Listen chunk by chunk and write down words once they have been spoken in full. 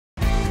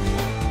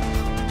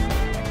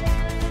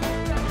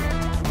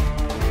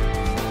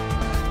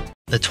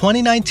The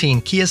 2019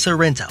 Kia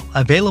Sorento,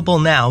 available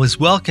now, is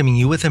welcoming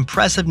you with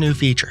impressive new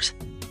features.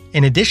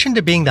 In addition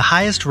to being the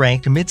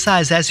highest-ranked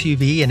midsize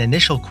SUV in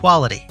initial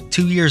quality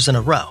 2 years in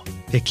a row,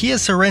 the Kia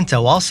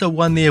Sorento also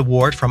won the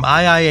award from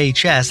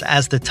IIHS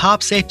as the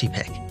top safety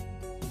pick.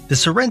 The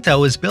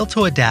Sorento is built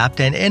to adapt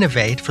and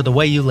innovate for the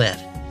way you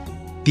live.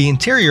 The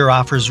interior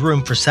offers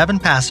room for 7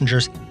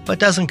 passengers but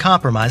doesn't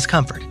compromise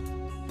comfort.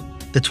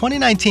 The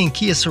 2019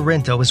 Kia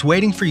Sorento is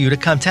waiting for you to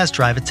come test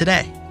drive it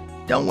today.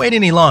 Don't wait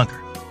any longer.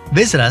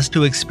 Visit us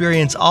to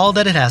experience all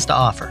that it has to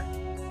offer.